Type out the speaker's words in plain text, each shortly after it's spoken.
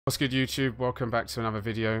What's good, YouTube? Welcome back to another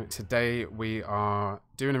video. Today we are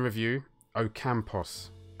doing a review. Ocampos.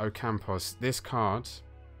 This card,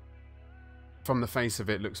 from the face of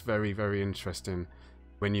it, looks very, very interesting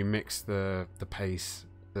when you mix the pace,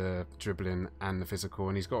 the dribbling, and the physical.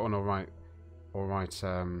 And he's got an all right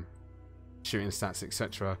shooting stats,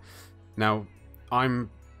 etc. Now, I'm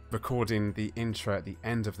recording the intro at the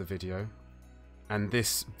end of the video, and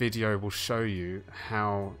this video will show you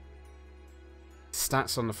how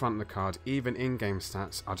stats on the front of the card, even in-game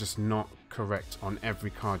stats, are just not correct on every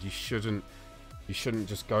card. You shouldn't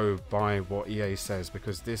just go by what EA says,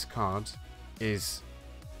 because this card is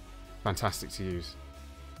fantastic to use.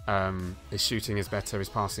 His shooting is better, his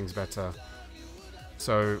passing is better.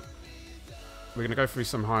 So we're gonna go through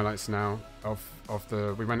some highlights now of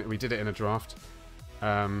the we did it in a draft.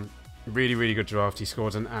 Really good draft. He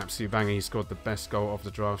scored an absolute banger. He scored the best goal of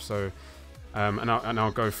the draft. So and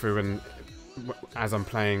I'll go through, and as I'm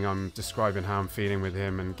playing, I'm describing how I'm feeling with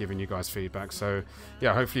him and giving you guys feedback. So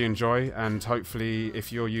yeah, hopefully you enjoy, and hopefully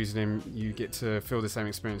if you're using him, you get to feel the same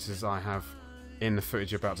experiences I have in the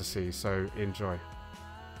footage you're about to see. So enjoy.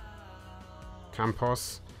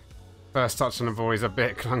 Campos. First touch on the ball is a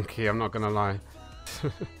bit clunky, I'm not gonna lie.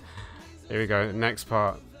 Here we go, next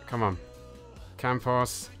part. Come on.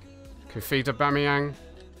 Campos. Can feed Aubameyang.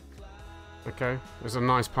 Okay, it was a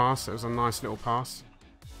nice pass. It was a nice little pass.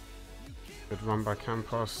 Good run by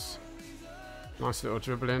Campos. Nice little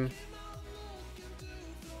dribbling.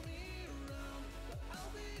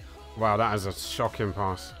 Wow, that is a shocking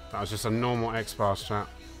pass. That was just a normal X pass, chat.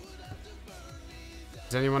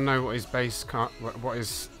 Does anyone know what his base card, what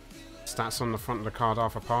his stats on the front of the card are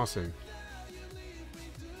for passing?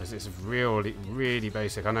 Because it's really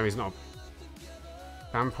basic. I know he's not.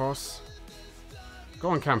 Campos. Go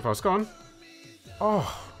on, Campos. Go on.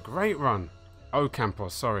 Oh, great run.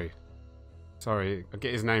 Ocampos. Sorry, I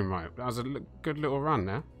get his name right. That was a good little run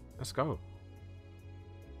there. Let's go.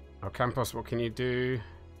 Ocampos, what can you do?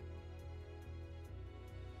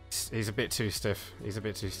 He's a bit too stiff.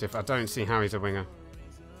 I don't see how he's a winger.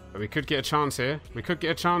 But we could get a chance here.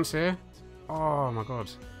 Oh my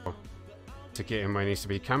god. To get him where he needs to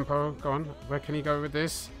be. Campo, go on. Where can he go with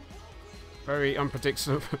this? Very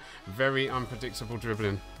unpredictable. Very unpredictable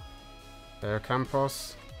dribbling. There,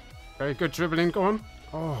 Campos. Very good dribbling. Go on.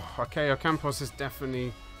 Oh, okay. Ocampos is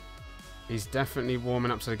definitely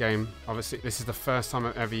warming up to the game. Obviously, this is the first time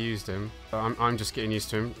I've ever used him, but I'm just getting used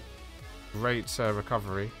to him. Great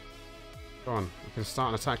recovery. Go on, we can start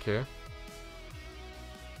an attack here.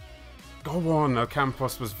 Go on.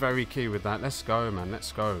 Ocampos was very key with that. Let's go, man.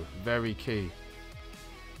 Let's go. Very key.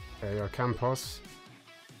 Okay, Ocampos.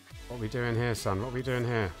 What are we doing here, son? What are we doing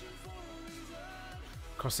here?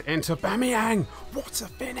 Cross it into Aubameyang. What a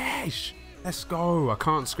finish! Let's go. I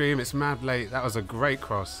can't scream. It's mad late. That was a great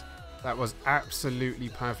cross. That was absolutely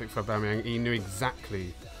perfect for Aubameyang. He knew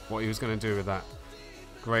exactly what he was going to do with that.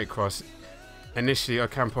 Great cross. Initially,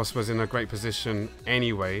 Ocampos was in a great position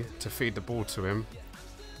anyway to feed the ball to him.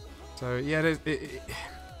 So yeah,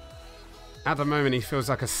 at the moment he feels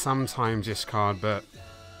like a sometimes-ish card, but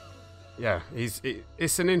yeah,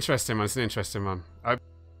 it's an interesting one.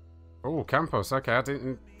 Oh, Campos. Okay,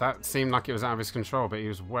 that seemed like it was out of his control, but he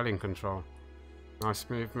was well in control. Nice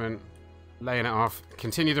movement. Laying it off.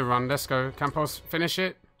 Continue the run. Let's go. Campos, finish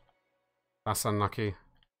it. That's unlucky.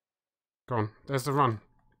 Go on. There's the run.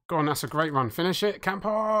 Go on, that's a great run. Finish it.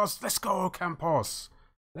 Campos. Let's go, Campos.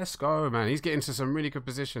 Let's go, man. He's getting to some really good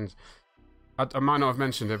positions. I might not have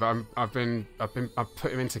mentioned it, but I've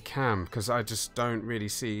put him into cam because I just don't really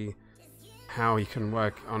see how he can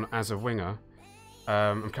work on as a winger.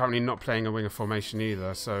 I'm currently not playing a winger formation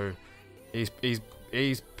either, so he's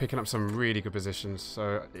picking up some really good positions.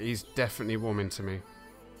 So he's definitely warming to me.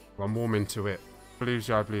 Well, I'm warming to it. Blues,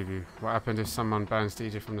 I believe you. What happened if someone bans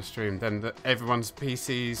DJ from the stream? Then everyone's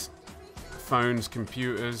PCs, phones,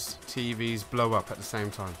 computers, TVs blow up at the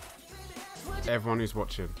same time. Everyone who's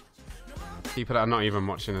watching. People that are not even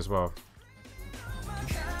watching as well.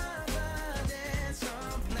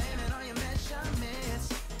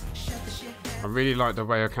 I really like the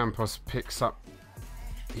way Ocampos picks up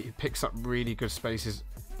really good spaces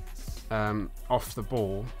off the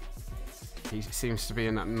ball. He seems to be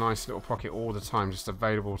in that nice little pocket all the time, just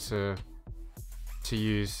available to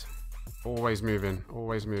use. Always moving.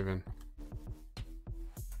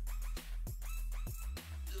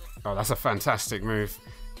 Oh, that's a fantastic move.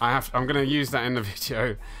 I'm going to use that in the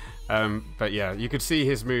video. But yeah, you could see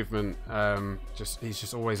his movement. He's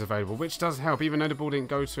just always available, which does help. Even though the ball didn't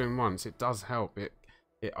go to him once, it does help. It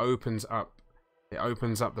opens up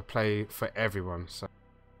the play for everyone. So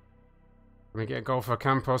We get a goal for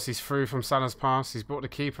Ocampos. He's through from Salah's pass. He's brought the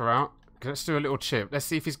keeper out. Let's do a little chip. Let's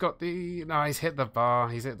see if he's got the... No, he's hit the bar.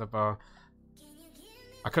 He's hit the bar.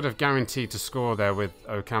 I could have guaranteed to score there with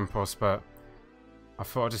Ocampos, but I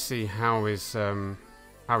thought I'd just see how his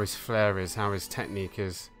flair is, how his technique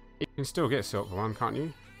is. You can still get silver one, can't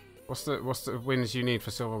you? What's the wins you need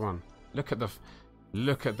for silver one? Look at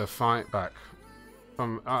the fight back.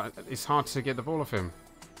 It's hard to get the ball off him.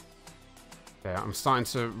 Yeah, I'm starting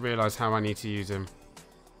to realise how I need to use him.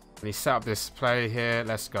 And he set up this play here.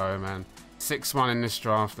 Let's go, man. 6-1 in this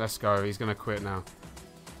draft. Let's go. He's going to quit now.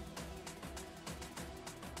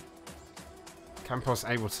 Campos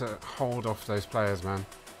able to hold off those players, man.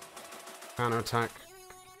 Counter attack.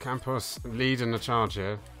 Campos leading the charge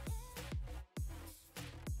here.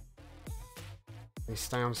 He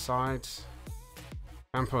stay on side.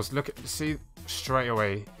 Campos, see straight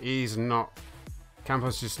away. He's not.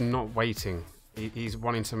 Campos just not waiting. He's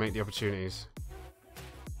wanting to make the opportunities.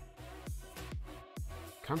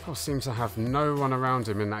 Campos seems to have no one around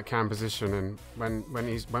him in that cam position, and when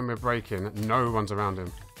we're breaking, no one's around him.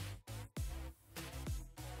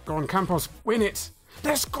 Go on, Campos, win it!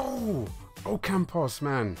 Let's go! Oh, Campos,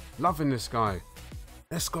 man, loving this guy.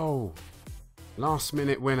 Let's go! Last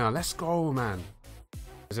minute winner. Let's go, man.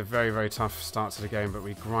 It was a very, very tough start to the game, but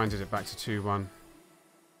we grinded it back to 2-1.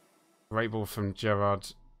 Great ball from Gerrard.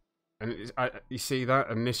 And you see that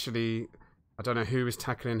initially, I don't know who was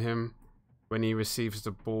tackling him when he receives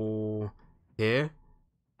the ball here.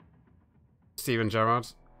 Steven Gerrard.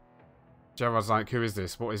 Gerrard's like, who is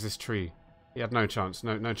this? What is this tree? He had no chance.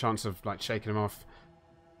 No chance of like shaking him off.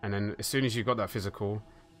 And then as soon as you got that physical,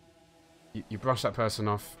 you brush that person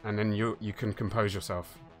off, and then you can compose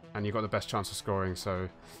yourself. And you got the best chance of scoring. So,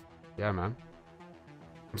 yeah, man.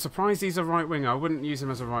 I'm surprised he's a right winger. I wouldn't use him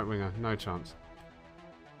as a right winger. No chance.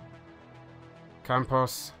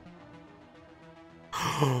 Campos.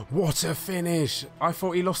 What a finish! I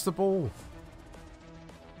thought he lost the ball.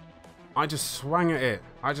 I just swung at it.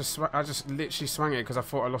 I just literally swung at it because I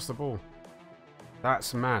thought I lost the ball.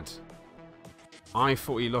 That's mad. I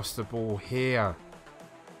thought he lost the ball here.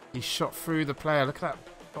 He shot through the player. Look at that.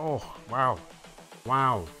 Oh, wow.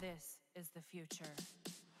 Wow. This is the future.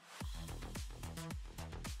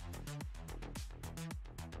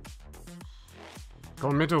 Go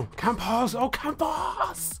on middle. Campos! Oh,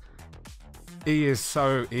 Campos!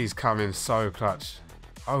 He's coming so clutch.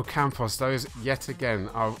 Oh, Campos, those yet again.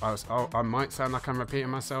 I might sound like I'm repeating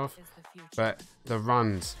myself, but the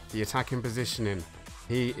runs, the attacking positioning,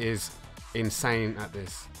 he is insane at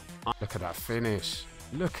this. Look at that finish.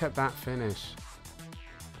 Look at that finish.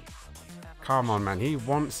 Come on, man. He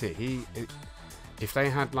wants it. If they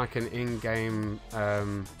had like an in-game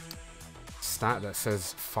stat that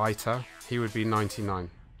says fighter, he would be 99.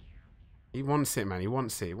 He wants it, man. He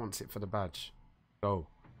wants it. He wants it for the badge. Go.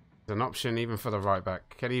 There's an option even for the right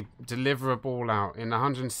back. Can he deliver a ball out in the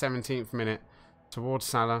 117th minute towards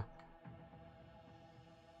Salah?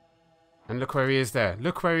 And look where he is there.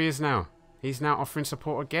 Look where he is now. He's now offering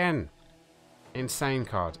support again. Insane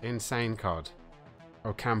card. Insane card.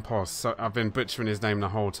 Ocampos. So I've been butchering his name the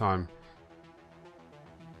whole time.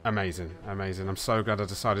 Amazing. Amazing. I'm so glad I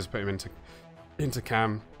decided to put him into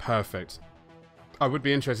cam. Perfect. I would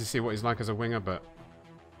be interested to see what he's like as a winger, but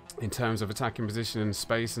in terms of attacking position and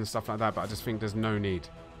space and stuff like that, but I just think there's no need.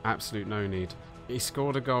 Absolute no need. He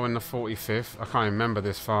scored a goal in the 45th. I can't remember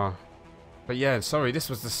this far. But yeah, sorry,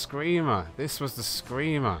 this was the screamer. This was the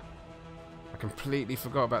screamer. I completely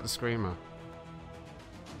forgot about the screamer.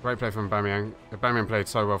 Great play from Aubameyang. Aubameyang played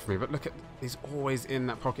so well for me, but look at, he's always in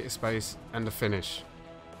that pocket of space, and the finish.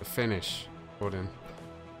 The finish. Gordon.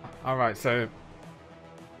 Alright, so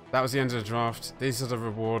that was the end of the draft. These are the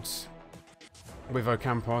rewards with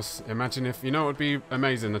Ocampos. Imagine if, you know what would be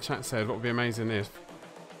amazing? The chat said what would be amazing if,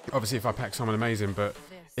 obviously if I pack someone amazing, but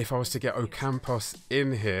if I was to get Ocampos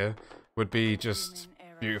in here, would be just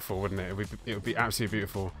beautiful, wouldn't it? It would be absolutely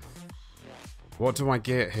beautiful. What do I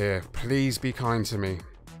get here? Please be kind to me.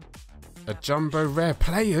 A jumbo rare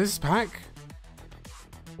players pack?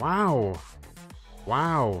 Wow.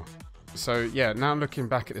 Wow. So yeah, now looking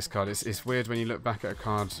back at this card, it's weird when you look back at a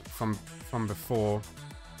card from before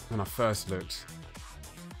when I first looked.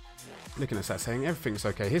 Looking at that, saying everything's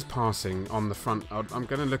okay. His passing on the front, I'm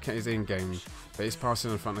going to look at his in-game, but his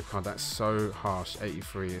passing on the front of the card, that's so harsh.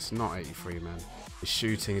 83, it's not 83, man. His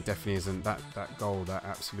shooting, it definitely isn't. That goal, that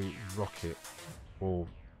absolute rocket, or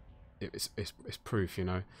it's proof, you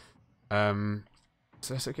know.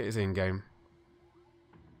 So let's look at his in-game.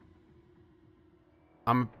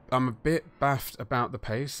 I'm a bit baffed about the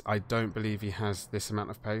pace. I don't believe he has this amount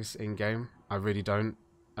of pace in-game. I really don't.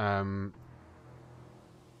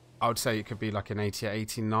 I would say it could be like an 88,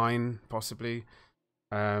 89, possibly.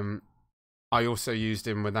 I also used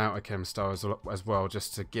him without a chem star as well,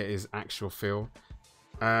 just to get his actual feel.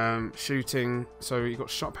 Shooting, so you got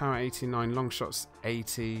shot power 89, long shots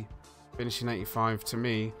 80, finishing 85. To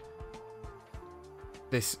me,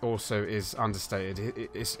 this also is understated.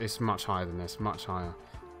 It's much higher than this, much higher.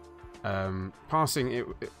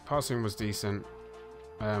 Passing was decent.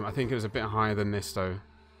 I think it was a bit higher than this though.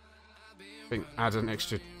 I think add an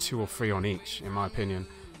extra 2 or 3 on each, in my opinion.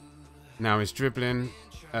 Now his dribbling,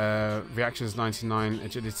 reactions 99,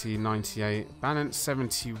 agility 98, balance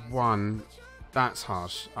 71. That's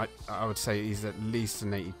harsh. I would say he's at least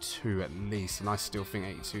an 82 at least, and I still think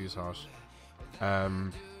 82 is harsh.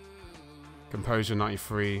 Composure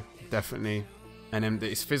 93, definitely. And then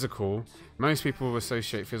it's physical. Most people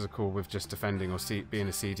associate physical with just defending or being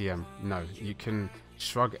a CDM. No, you can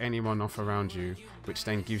shrug anyone off around you, which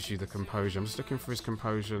then gives you the composure. I'm just looking for his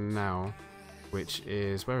composure now, which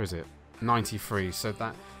is, where is it? 93. So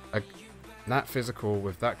that physical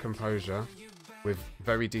with that composure, with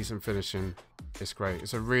very decent finishing, it's great.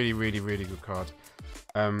 It's a really, really, really good card.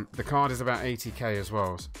 The card is about 80k as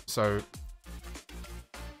well, so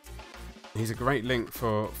he's a great link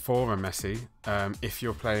for a Messi if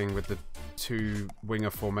you're playing with the 2 winger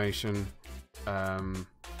formation.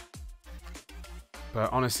 But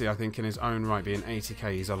honestly, I think in his own right, being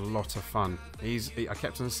 80k, he's a lot of fun. I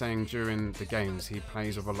kept on saying during the games, he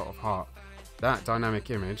plays with a lot of heart. That dynamic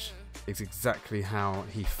image is exactly how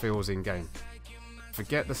he feels in game.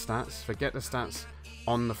 Forget the stats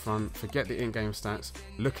on the front, forget the in-game stats,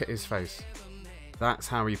 look at his face. That's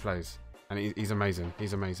how he plays, and he's amazing.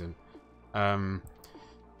 He's amazing. I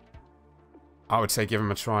would say give him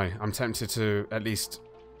a try. I'm tempted to at least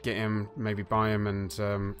get him, maybe buy him and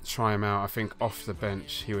try him out. I think off the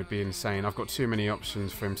bench he would be insane. I've got too many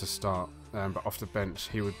options for him to start, but off the bench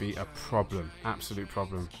he would be a problem, absolute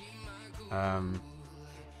problem.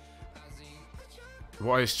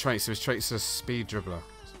 What are his traits? So his traits are speed dribbler.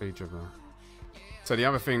 So the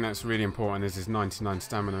other thing that's really important is his 99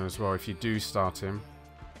 stamina as well. If you do start him,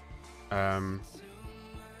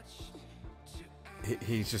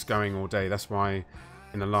 he's just going all day. That's why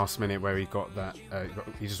in the last minute where he got that,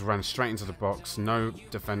 he just ran straight into the box. No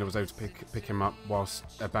defender was able to pick him up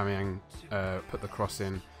whilst Aubameyang put the cross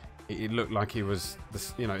in. It looked like he was,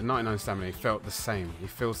 99 stamina. He felt the same. He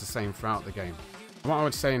feels the same throughout the game. What I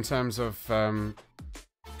would say in terms of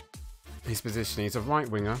his positioning, he's a right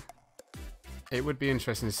winger. It would be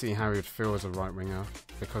interesting to see how he would feel as a right winger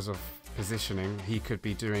because of positioning. He could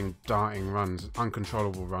be doing darting runs,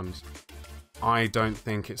 uncontrollable runs. I don't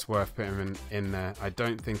think it's worth putting him in there. I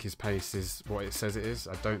don't think his pace is what it says it is.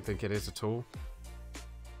 I don't think it is at all.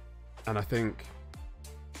 And I think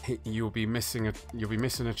you'll be missing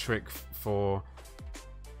a trick for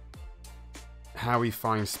how he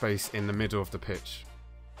finds space in the middle of the pitch.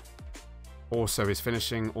 Also his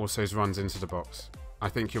finishing, also his runs into the box. I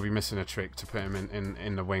think you'll be missing a trick to put him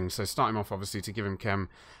in the wing. So start him off obviously to give him chem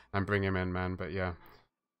and bring him in, man. But yeah.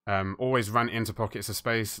 Always run into pockets of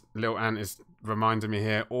space. Little Ant is reminding me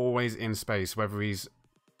here, always in space, whether he's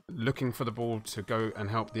looking for the ball to go and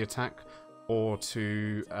help the attack or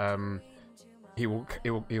to he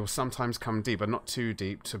will sometimes come deep, but not too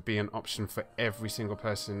deep, to be an option for every single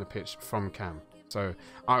person in the pitch from Cam. So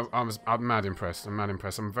I'm mad impressed.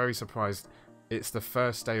 I'm very surprised. It's the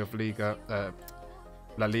first day of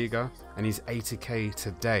La Liga and he's 80k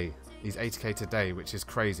today. He's 80k today, which is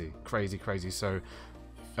crazy. So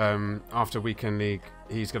after weekend league,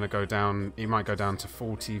 he's going to go down. He might go down to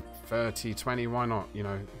 40, 30, 20. Why not?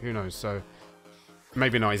 Who knows? So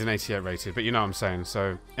maybe not. He's an 88 rated, but you know what I'm saying.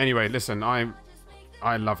 So anyway, listen, I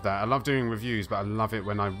love that. I love doing reviews, but I love it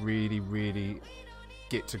when I really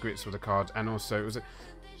get to grips with the card. And also,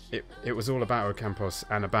 it was all about Ocampos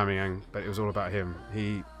and Aubameyang, but it was all about him.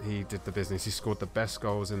 He did the business. He scored the best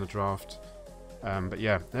goals in the draft. But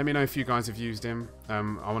yeah, let me know if you guys have used him. I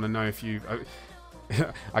want to know if you.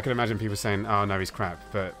 I can imagine people saying, "Oh no, he's crap,"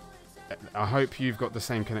 but I hope you've got the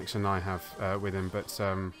same connection I have with him. But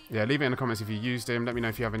yeah, leave it in the comments if you used him. Let me know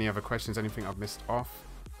if you have any other questions, anything I've missed off.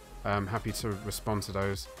 Happy to respond to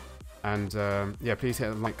those. And yeah, please hit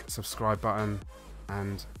the like, subscribe button,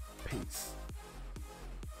 and peace.